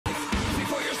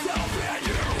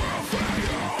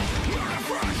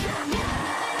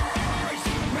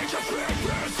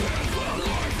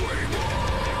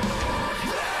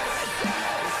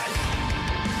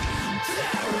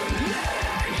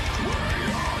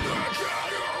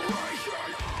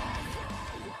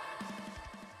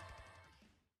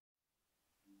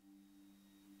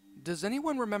Does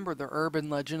anyone remember the urban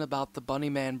legend about the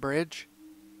Bunnyman Bridge?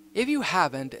 If you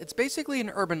haven't, it's basically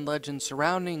an urban legend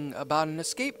surrounding about an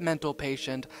escaped mental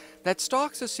patient that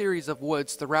stalks a series of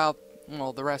woods throughout,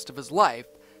 the rest of his life,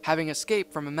 having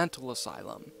escaped from a mental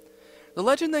asylum. The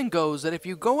legend then goes that if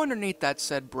you go underneath that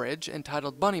said bridge,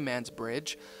 entitled Bunnyman's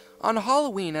Bridge, on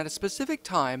Halloween at a specific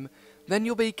time, then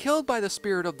you'll be killed by the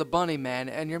spirit of the Bunnyman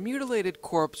and your mutilated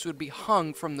corpse would be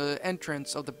hung from the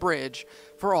entrance of the bridge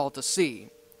for all to see.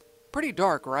 Pretty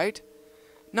dark, right?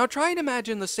 Now try and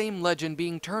imagine the same legend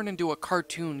being turned into a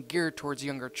cartoon geared towards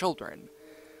younger children.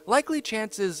 Likely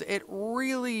chances it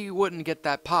really wouldn't get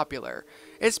that popular,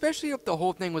 especially if the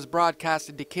whole thing was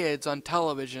broadcasted to kids on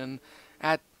television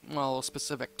at, a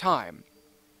specific time.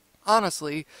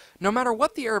 Honestly, no matter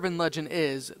what the urban legend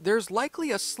is, there's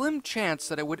likely a slim chance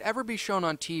that it would ever be shown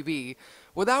on TV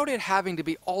without it having to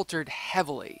be altered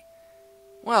heavily.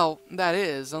 Well, that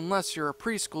is, unless you're a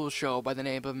preschool show by the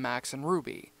name of Max and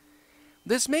Ruby.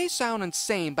 This may sound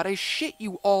insane, but I shit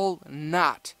you all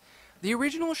not. The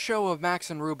original show of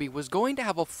Max and Ruby was going to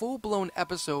have a full-blown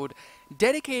episode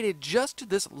dedicated just to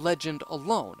this legend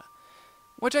alone.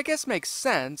 Which I guess makes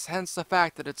sense, hence the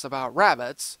fact that it's about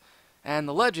rabbits, and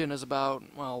the legend is about,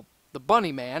 the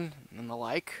Bunnyman and the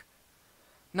like.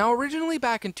 Now, originally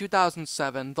back in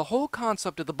 2007, the whole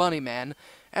concept of the Bunnyman,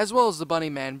 as well as the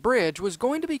Bunnyman Bridge, was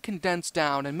going to be condensed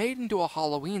down and made into a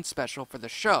Halloween special for the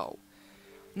show.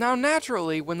 Now,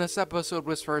 naturally, when this episode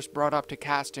was first brought up to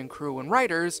cast and crew and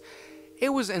writers, it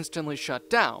was instantly shut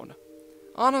down.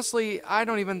 Honestly, I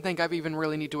don't even think I even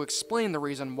really need to explain the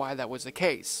reason why that was the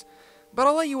case, but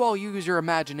I'll let you all use your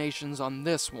imaginations on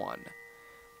this one.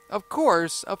 Of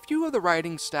course, a few of the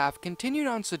writing staff continued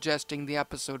on suggesting the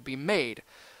episode be made,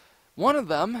 one of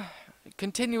them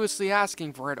continuously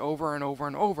asking for it over and over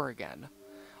and over again.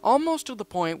 Almost to the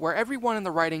point where everyone in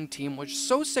the writing team was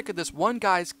so sick of this one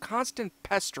guy's constant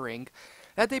pestering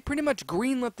that they pretty much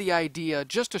greenlit the idea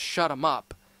just to shut him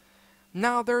up.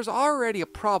 Now, there's already a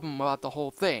problem about the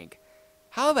whole thing.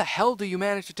 How the hell do you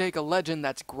manage to take a legend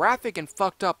that's graphic and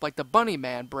fucked up like the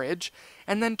Bunnyman Bridge,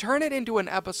 and then turn it into an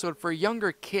episode for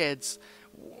younger kids?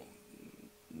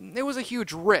 It was a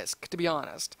huge risk, to be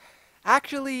honest.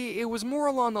 Actually, it was more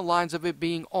along the lines of it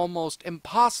being almost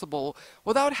impossible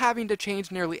without having to change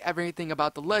nearly everything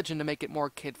about the legend to make it more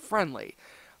kid-friendly.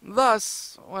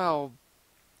 Thus,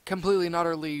 completely and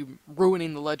utterly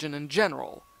ruining the legend in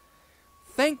general.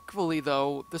 Thankfully,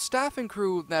 though, the person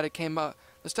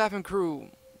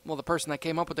that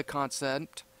came up with the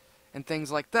concept and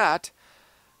things like that,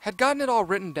 had gotten it all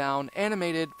written down,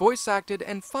 animated, voice acted,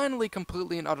 and finally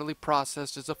completely and utterly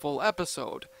processed as a full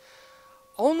episode.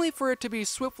 Only for it to be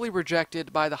swiftly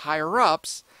rejected by the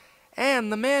higher-ups,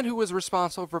 and the man who was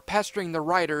responsible for pestering the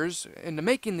writers into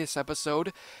making this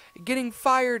episode getting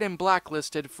fired and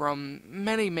blacklisted from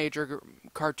many major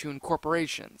cartoon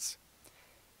corporations.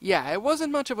 Yeah, it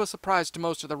wasn't much of a surprise to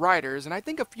most of the writers, and I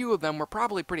think a few of them were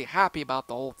probably pretty happy about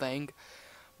the whole thing.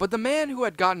 But the man who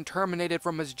had gotten terminated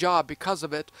from his job because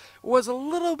of it was a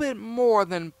little bit more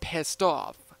than pissed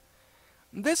off.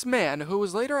 This man, who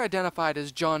was later identified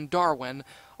as John Darwin,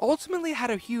 ultimately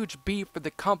had a huge beef with the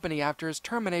company after his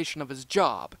termination of his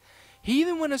job. He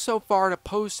even went so far to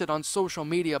post it on social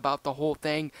media about the whole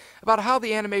thing, about how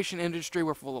the animation industry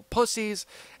were full of pussies,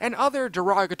 and other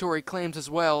derogatory claims as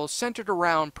well, centered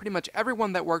around pretty much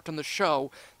everyone that worked on the show,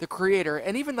 the creator,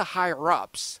 and even the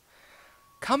higher-ups.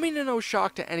 Coming to no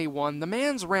shock to anyone, the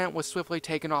man's rant was swiftly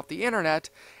taken off the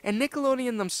internet, and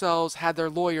Nickelodeon themselves had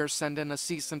their lawyers send in a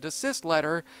cease and desist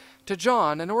letter to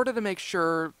John in order to make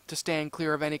sure to stand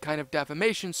clear of any kind of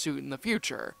defamation suit in the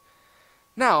future.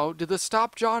 Now, did this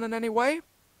stop John in any way?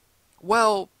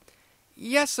 Well,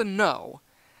 yes and no.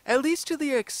 At least to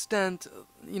the extent,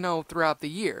 throughout the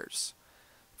years.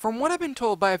 From what I've been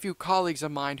told by a few colleagues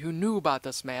of mine who knew about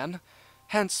this man,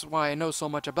 hence why I know so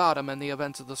much about him and the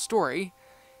events of the story,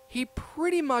 he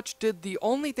pretty much did the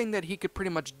only thing that he could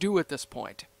pretty much do at this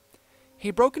point. He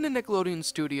broke into Nickelodeon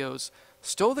Studios,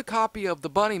 stole the copy of the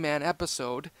Bunnyman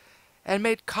episode, and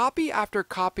made copy after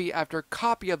copy after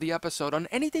copy of the episode on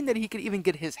anything that he could even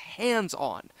get his hands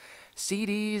on.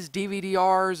 CDs,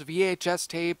 DVD-Rs, VHS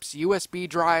tapes, USB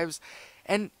drives,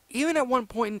 and even at one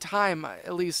point in time,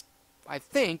 at least I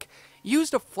think,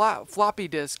 used a floppy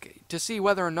disk to see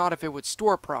whether or not if it would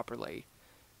store properly.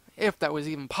 If that was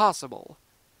even possible.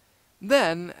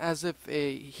 Then, as if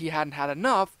he hadn't had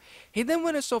enough, he then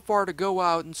went so far to go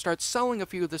out and start selling a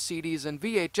few of the CDs and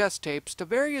VHS tapes to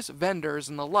various vendors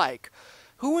and the like,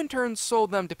 who in turn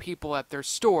sold them to people at their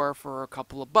store for a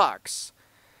couple of bucks.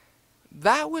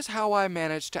 That was how I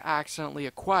managed to accidentally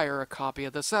acquire a copy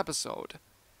of this episode.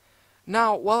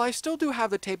 Now, while I still do have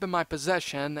the tape in my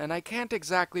possession, and I can't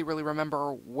exactly really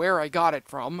remember where I got it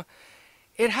from,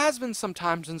 it has been some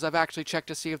time since I've actually checked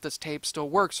to see if this tape still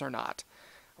works or not.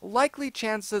 Likely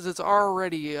chances it's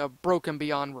already broken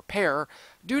beyond repair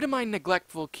due to my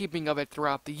neglectful keeping of it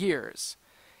throughout the years.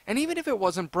 And even if it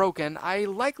wasn't broken, I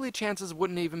likely chances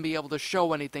wouldn't even be able to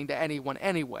show anything to anyone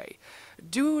anyway,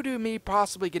 due to me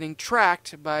possibly getting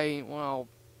tracked by, well,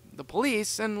 the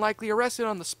police and likely arrested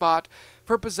on the spot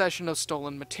for possession of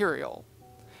stolen material.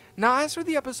 Now, as for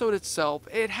the episode itself,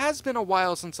 it has been a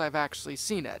while since I've actually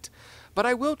seen it, but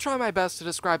I will try my best to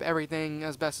describe everything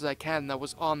as best as I can that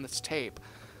was on this tape,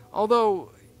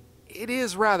 although it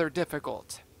is rather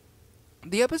difficult.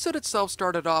 The episode itself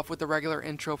started off with the regular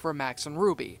intro for Max and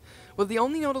Ruby, with the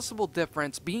only noticeable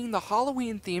difference being the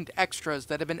Halloween-themed extras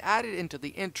that have been added into the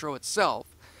intro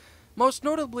itself, most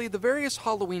notably the various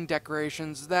Halloween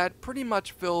decorations that pretty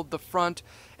much filled the front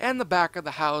and the back of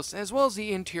the house, as well as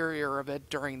the interior of it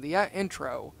during the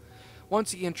intro.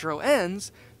 Once the intro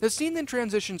ends, the scene then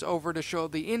transitions over to show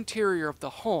the interior of the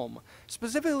home,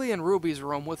 specifically in Ruby's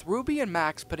room, with Ruby and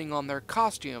Max putting on their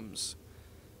costumes.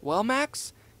 "Well,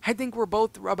 Max, I think we're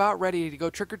both about ready to go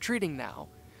trick-or-treating now,"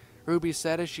 Ruby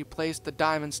said as she placed the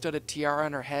diamond-studded tiara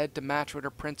on her head to match with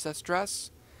her princess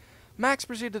dress. Max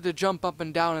proceeded to jump up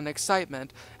and down in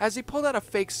excitement as he pulled out a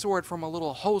fake sword from a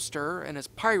little holster in his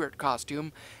pirate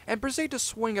costume and proceeded to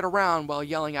swing it around while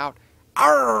yelling out,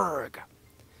 "Arrgh!"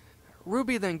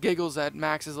 Ruby then giggles at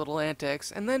Max's little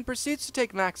antics and then proceeds to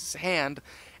take Max's hand,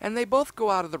 and they both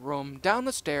go out of the room, down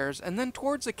the stairs, and then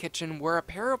towards the kitchen where a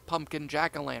pair of pumpkin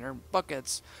jack-o'-lantern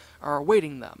buckets are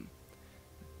awaiting them.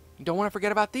 "You don't want to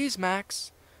forget about these,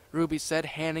 Max," Ruby said,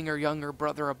 handing her younger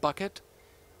brother a bucket.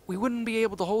 "We wouldn't be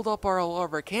able to hold up all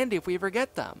of our candy if we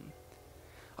forget them."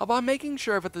 Upon making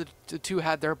sure that the two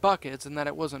had their buckets and that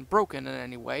it wasn't broken in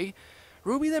any way,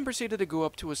 Ruby then proceeded to go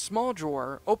up to a small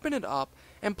drawer, open it up,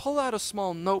 and pull out a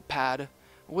small notepad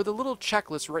with a little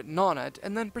checklist written on it,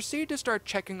 and then proceed to start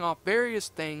checking off various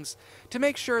things to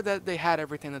make sure that they had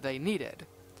everything that they needed.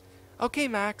 "Okay,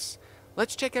 Max,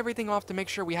 let's check everything off to make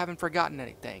sure we haven't forgotten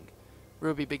anything,"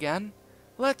 Ruby began.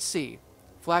 "Let's see.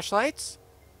 Flashlights?"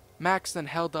 Max then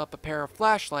held up a pair of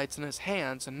flashlights in his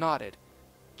hands and nodded.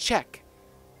 "Check."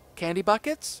 "Candy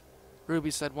buckets?"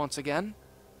 Ruby said once again.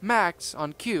 Max,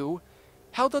 on cue,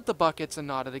 held up the buckets and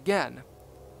nodded again.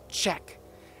 "Check.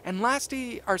 And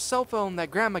lastly, our cell phone that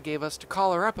Grandma gave us to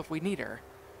call her up if we need her,"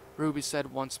 Ruby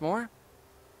said once more.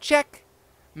 "Check,"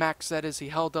 Max said as he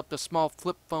held up the small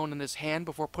flip phone in his hand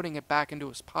before putting it back into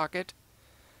his pocket.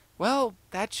 "Well,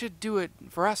 that should do it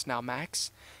for us now,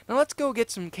 Max. Now let's go get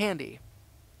some candy,"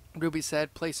 Ruby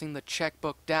said, placing the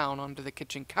checkbook down onto the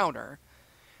kitchen counter.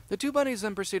 The two bunnies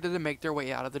then proceeded to make their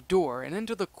way out of the door and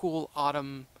into the cool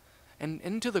autumn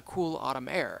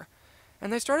air,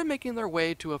 and they started making their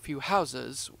way to a few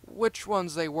houses. Which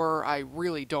ones they were, I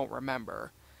really don't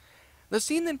remember. The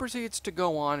scene then proceeds to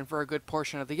go on for a good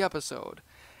portion of the episode,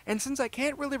 and since I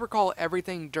can't really recall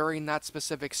everything during that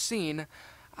specific scene,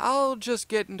 I'll just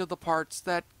get into the parts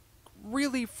that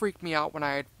really freaked me out when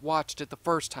I had watched it the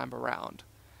first time around.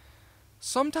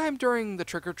 Sometime during the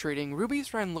trick-or-treating, Ruby's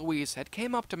friend Louise had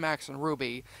came up to Max and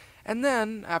Ruby, and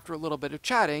then, after a little bit of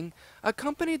chatting,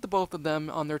 accompanied the both of them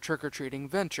on their trick-or-treating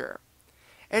venture.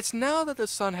 It's now that the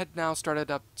sun had now started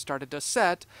to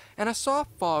set, and a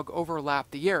soft fog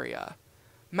overlapped the area.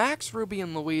 Max, Ruby,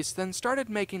 and Louise then started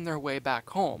making their way back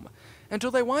home, until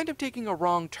they wind up taking a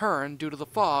wrong turn due to the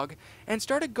fog, and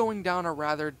started going down a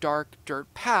rather dark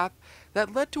dirt path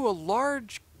that led to a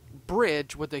large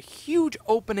bridge with a huge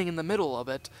opening in the middle of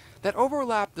it that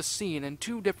overlapped the scene in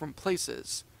two different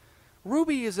places.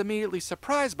 Ruby is immediately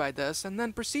surprised by this, and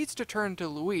then proceeds to turn to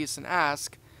Louise and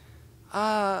ask,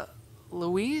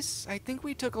 "Louise, I think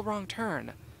we took a wrong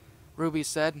turn," Ruby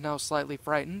said, now slightly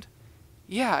frightened.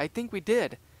 "Yeah, I think we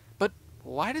did. But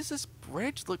why does this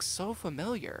bridge look so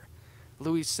familiar?"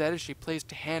 Louise said as she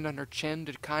placed a hand on her chin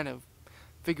to kind of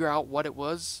figure out what it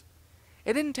was.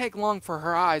 It didn't take long for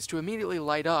her eyes to immediately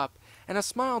light up, and a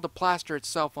smile to plaster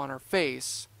itself on her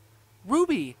face.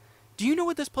 "Ruby, do you know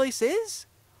what this place is?"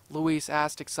 Louise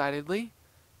asked excitedly.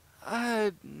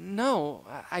 No,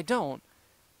 I don't."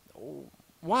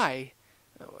 "Why?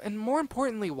 And more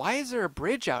importantly, why is there a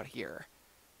bridge out here?"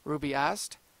 Ruby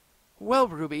asked. "Well,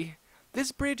 Ruby,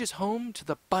 this bridge is home to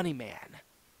the Bunny Man,"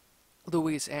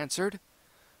 Louise answered.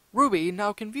 Ruby,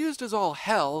 now confused as all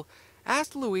hell,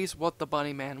 asked Louise what the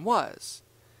Bunny Man was.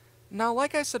 Now,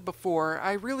 like I said before,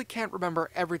 I really can't remember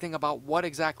everything about what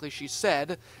exactly she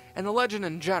said, and the legend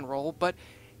in general, but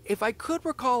if I could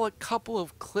recall a couple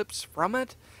of clips from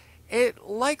it, It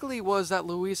likely was that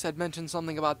Louise had mentioned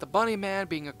something about the bunny man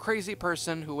being a crazy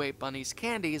person who ate bunnies'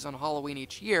 candies on Halloween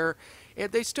each year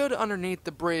if they stood underneath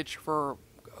the bridge for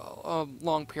a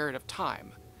long period of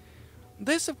time.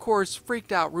 This, of course,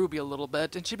 freaked out Ruby a little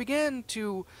bit, and she began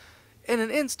to, in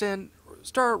an instant,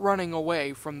 start running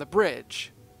away from the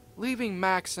bridge, leaving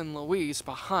Max and Louise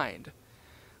behind.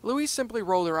 Louise simply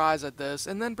rolled her eyes at this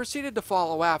and then proceeded to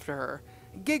follow after her,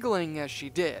 giggling as she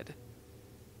did.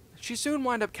 She soon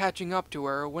wound up catching up to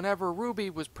her whenever Ruby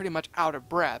was pretty much out of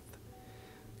breath.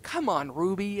 Come on,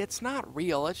 Ruby, it's not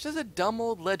real. It's just a dumb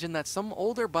old legend that some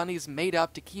older bunnies made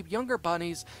up to keep younger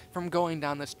bunnies from going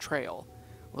down this trail,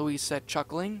 Louise said,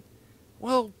 chuckling.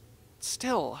 Well,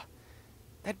 still,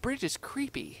 that bridge is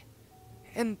creepy.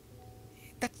 And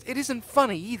it isn't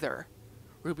funny either,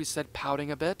 Ruby said, pouting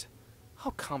a bit.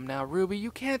 Oh, come now, Ruby, you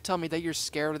can't tell me that you're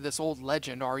scared of this old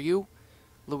legend, are you?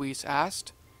 Louise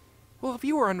asked. Well, if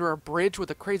you were under a bridge with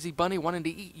a crazy bunny wanting to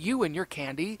eat you and your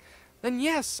candy, then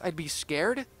yes, I'd be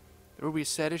scared, Ruby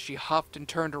said as she huffed and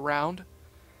turned around.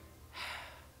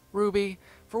 Ruby,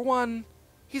 for one,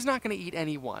 he's not going to eat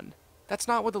anyone. That's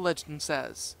not what the legend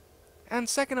says. And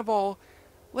second of all,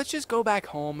 let's just go back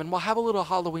home and we'll have a little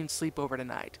Halloween sleepover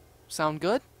tonight. Sound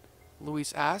good?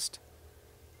 Louise asked.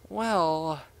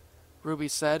 Well, Ruby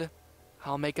said.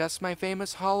 I'll make us my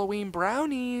famous Halloween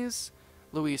brownies,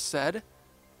 Louise said.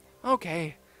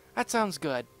 Okay, that sounds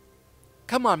good.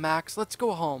 Come on, Max, let's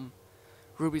go home,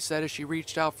 Ruby said as she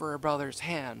reached out for her brother's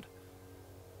hand,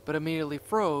 but immediately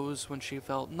froze when she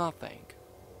felt nothing.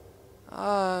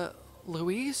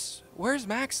 Louise? Where's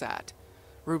Max at?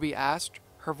 Ruby asked,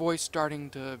 her voice starting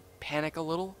to panic a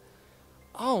little.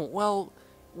 Oh, well,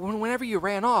 whenever you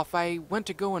ran off, I went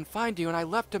to go and find you, and I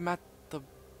left him at the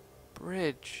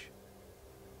bridge.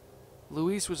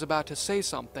 Louise was about to say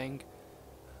something,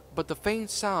 but the faint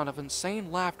sound of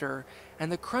insane laughter and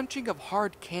the crunching of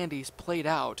hard candies played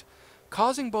out,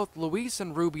 causing both Louise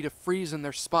and Ruby to freeze in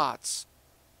their spots.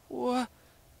 What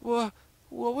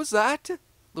was that?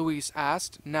 Louise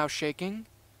asked, now shaking.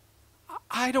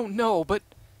 I don't know, but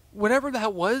whatever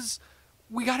that was,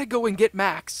 we gotta go and get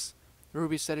Max,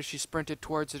 Ruby said as she sprinted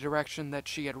towards the direction that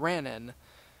she had ran in.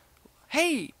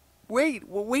 Hey, wait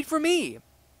for me,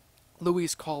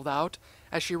 Louise called out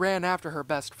as she ran after her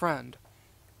best friend.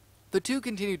 The two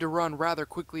continued to run rather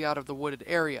quickly out of the wooded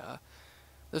area.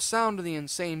 The sound of the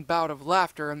insane bout of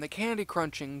laughter and the candy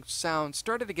crunching sound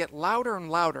started to get louder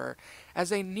and louder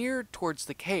as they neared towards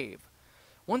the cave.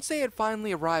 Once they had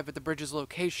finally arrived at the bridge's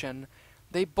location,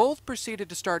 they both proceeded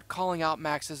to start calling out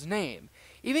Max's name,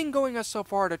 even going as so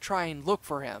far to try and look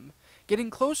for him, getting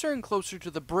closer and closer to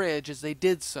the bridge as they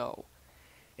did so.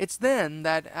 It's then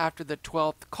that, after the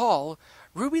 12th call,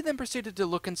 Ruby then proceeded to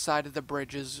look inside of the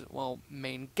bridge's,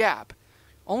 main gap,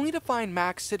 only to find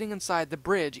Max sitting inside the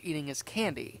bridge eating his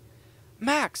candy.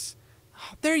 Max!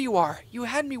 Oh, there you are! You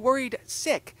had me worried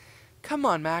sick! Come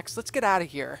on, Max, let's get out of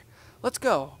here. Let's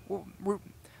go.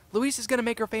 Louise is gonna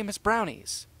make her famous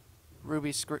brownies,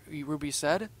 Ruby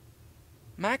said.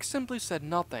 Max simply said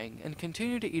nothing and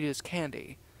continued to eat his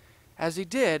candy. As he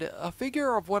did, a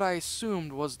figure of what I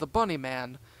assumed was the bunny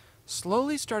man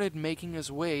slowly started making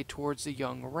his way towards the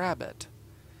young rabbit.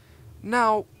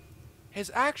 Now,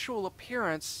 his actual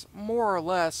appearance, more or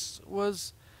less,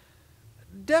 was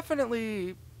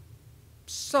definitely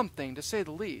something, to say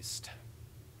the least.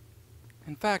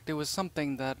 In fact, it was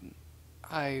something that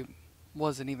I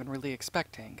wasn't even really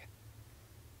expecting.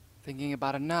 Thinking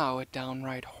about it now, it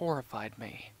downright horrified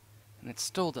me, and it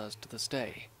still does to this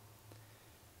day.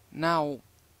 Now,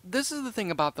 this is the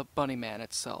thing about the bunny man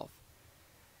itself.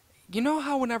 You know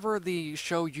how whenever the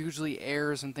show usually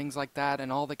airs and things like that,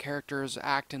 and all the characters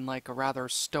act in like a rather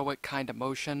stoic kind of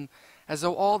motion, as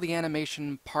though all the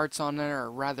animation parts on it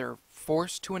are rather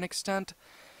forced to an extent?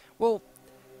 Well,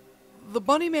 the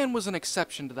bunny man was an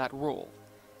exception to that rule.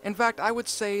 In fact, I would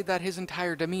say that his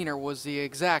entire demeanor was the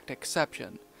exact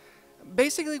exception.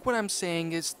 Basically what I'm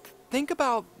saying is, think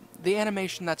about the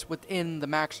animation that's within the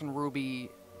Max and Ruby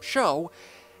show,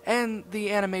 and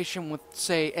the animation with,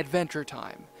 say, Adventure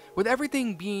Time. With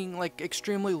everything being, like,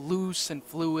 extremely loose and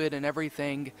fluid and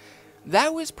everything,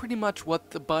 that was pretty much what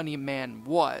the Bunny Man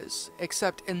was,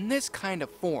 except in this kind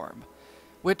of form.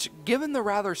 Which, given the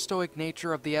rather stoic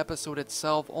nature of the episode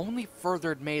itself, only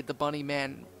further made the Bunny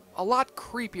Man a lot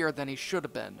creepier than he should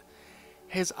have been.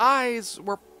 His eyes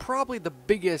were probably the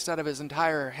biggest out of his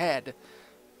entire head.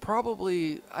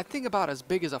 Probably, I think about as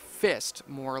big as a fist,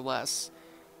 more or less.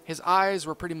 His eyes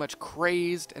were pretty much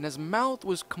crazed, and his mouth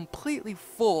was completely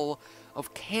full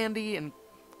of candy and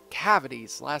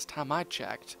cavities last time I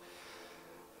checked.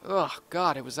 Ugh,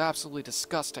 God, it was absolutely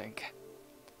disgusting.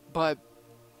 But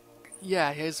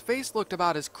Yeah, his face looked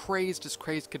about as crazed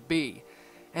could be,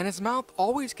 and his mouth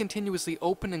always continuously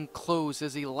opened and closed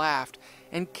as he laughed,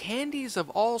 and candies of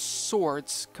all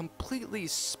sorts completely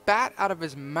spat out of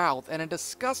his mouth in a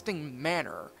disgusting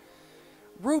manner.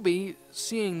 Ruby,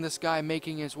 seeing this guy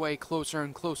making his way closer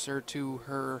and closer to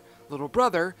her little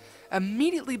brother,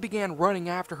 immediately began running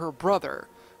after her brother,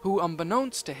 who,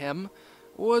 unbeknownst to him,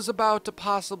 was about to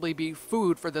possibly be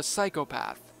food for the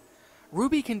psychopath.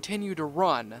 Ruby continued to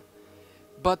run,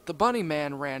 but the bunny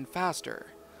man ran faster.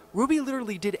 Ruby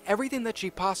literally did everything that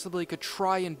she possibly could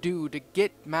try and do to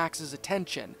get Max's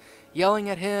attention, yelling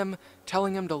at him,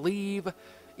 telling him to leave,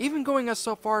 even going as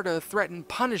so far to threaten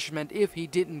punishment if he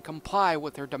didn't comply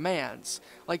with her demands,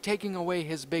 like taking away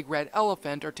his big red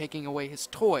elephant or taking away his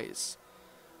toys.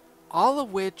 All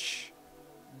of which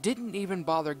didn't even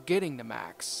bother getting to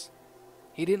Max.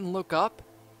 He didn't look up,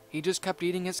 he just kept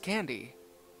eating his candy.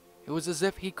 It was as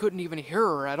if he couldn't even hear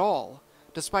her at all,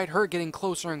 despite her getting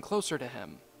closer and closer to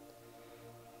him.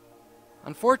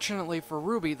 Unfortunately for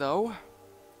Ruby, though,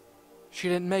 she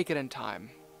didn't make it in time.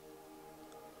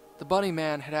 The bunny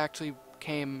man had actually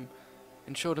came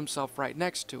and showed himself right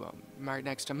next to him, right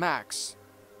next to Max,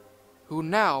 who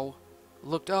now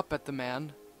looked up at the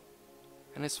man,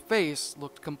 and his face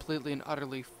looked completely and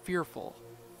utterly fearful.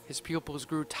 His pupils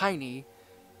grew tiny,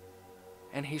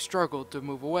 and he struggled to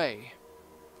move away.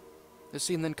 The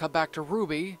scene then cut back to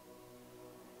Ruby,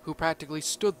 who practically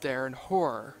stood there in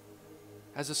horror,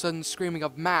 as a sudden screaming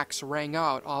of Max rang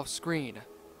out off-screen.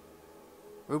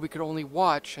 Ruby could only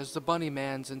watch as the bunny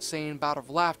man's insane bout of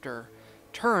laughter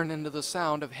turned into the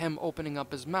sound of him opening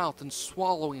up his mouth and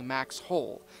swallowing Max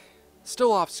whole.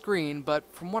 Still off-screen,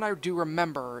 but from what I do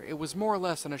remember, it was more or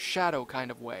less in a shadow kind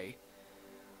of way.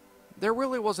 There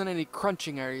really wasn't any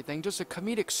crunching or anything, just a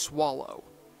comedic swallow.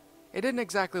 It didn't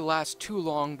exactly last too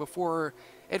long before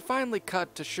it finally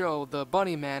cut to show the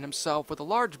bunny man himself with a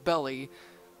large belly,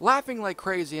 laughing like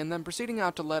crazy and then proceeding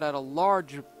out to let out a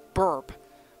large burp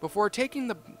before taking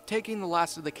the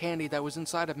last of the candy that was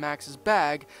inside of Max's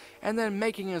bag and then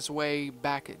making his way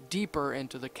back deeper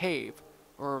into the cave,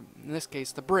 or in this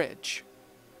case the bridge.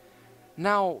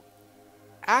 Now,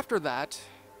 after that,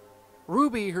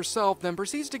 Ruby herself then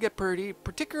proceeds to get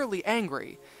particularly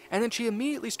angry, and then she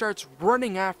immediately starts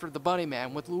running after the bunny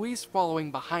man, with Luis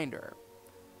following behind her.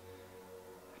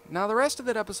 Now, the rest of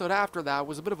that episode after that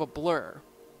was a bit of a blur,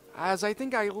 as I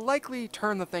think I likely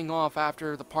turned the thing off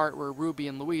after the part where Ruby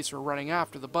and Luis were running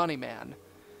after the bunny man.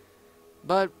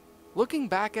 But looking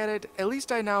back at it, at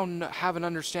least I now have an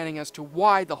understanding as to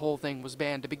why the whole thing was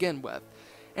banned to begin with.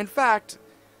 In fact,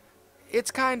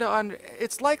 it's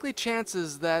likely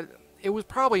chances that it was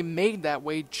probably made that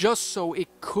way just so it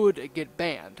could get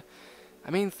banned.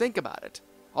 I mean, think about it.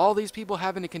 All these people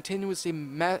having to continuously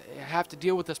have to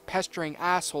deal with this pestering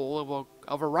asshole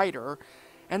of a writer,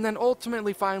 and then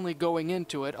ultimately finally going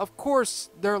into it, of course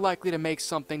they're likely to make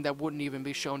something that wouldn't even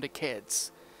be shown to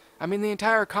kids. I mean, the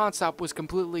entire concept was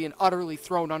completely and utterly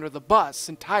thrown under the bus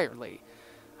entirely.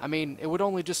 I mean, it would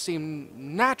only just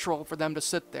seem natural for them to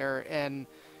sit there and,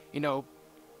 you know,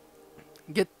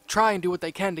 try and do what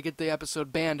they can to get the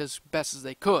episode banned as best as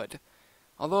they could.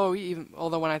 Although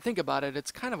when I think about it,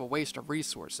 it's kind of a waste of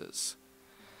resources.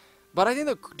 But I think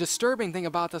the disturbing thing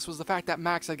about this was the fact that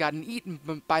Max had gotten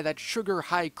eaten by that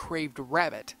sugar-high craved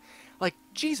rabbit. Like,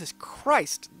 Jesus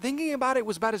Christ, thinking about it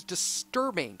was about as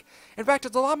disturbing. In fact,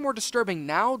 it's a lot more disturbing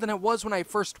now than it was when I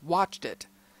first watched it.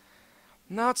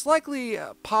 Now, it's likely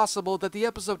possible that the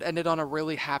episode ended on a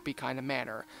really happy kind of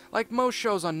manner, like most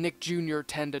shows on Nick Jr.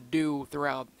 tend to do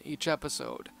throughout each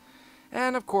episode.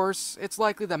 And, of course, it's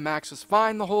likely that Max was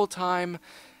fine the whole time,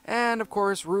 and, of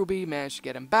course, Ruby managed to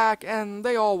get him back, and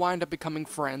they all wind up becoming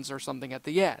friends or something at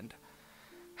the end.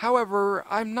 However,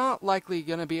 I'm not likely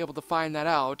going to be able to find that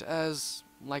out, as,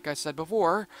 like I said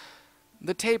before,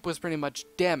 the tape was pretty much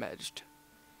damaged.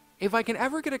 If I can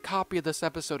ever get a copy of this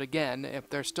episode again, if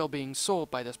they're still being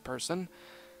sold by this person,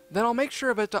 then I'll make sure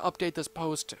of it to update this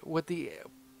post with the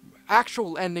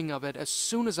actual ending of it as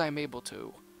soon as I'm able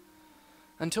to.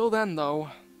 Until then, though,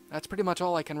 that's pretty much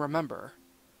all I can remember.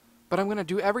 But I'm going to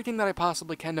do everything that I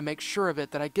possibly can to make sure of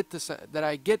it, that I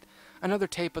get another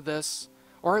tape of this,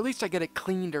 or at least I get it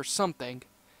cleaned or something,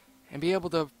 and be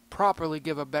able to properly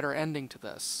give a better ending to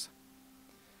this.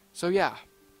 So yeah.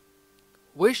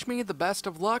 Wish me the best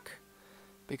of luck,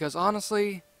 because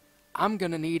honestly, I'm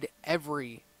gonna need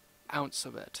every ounce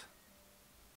of it.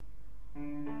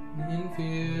 In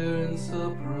fear and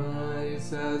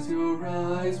surprise, as your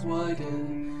eyes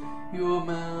widen, your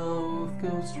mouth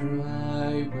goes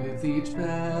dry with each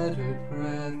battered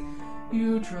breath.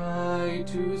 You try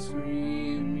to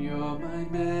scream, your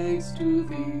mind begs to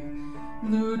leave,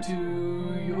 glued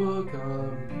to your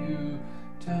computer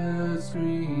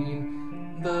screen.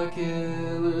 The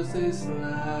killers they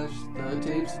slash, the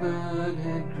tapes burn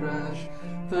and crash.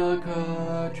 The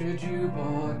cartridge you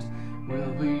bought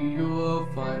will be your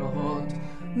final haunt.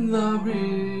 The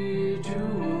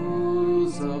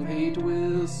rituals of hate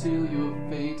will seal your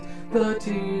fate. The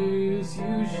tears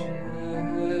you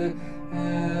shed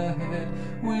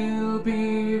will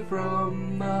be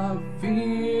from the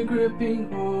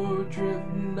fear-gripping,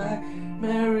 horror-driven,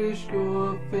 nightmarish,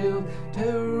 gore-filled,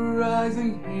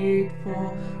 terrorizing,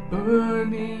 hateful,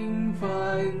 burning,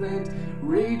 violent,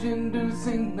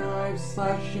 rage-inducing,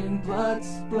 knife-slashing,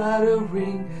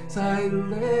 blood-splattering,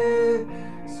 silent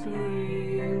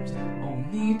screams.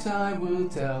 Only time will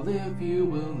tell if you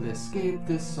will escape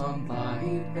this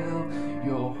sunlight hell.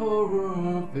 Your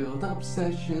horror-filled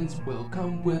obsessions will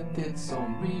come with its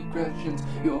own regressions.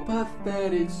 Your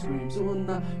pathetic screams will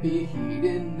not be heeded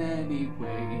in any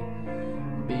way,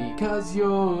 because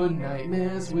your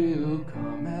nightmares will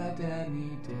come at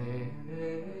any day.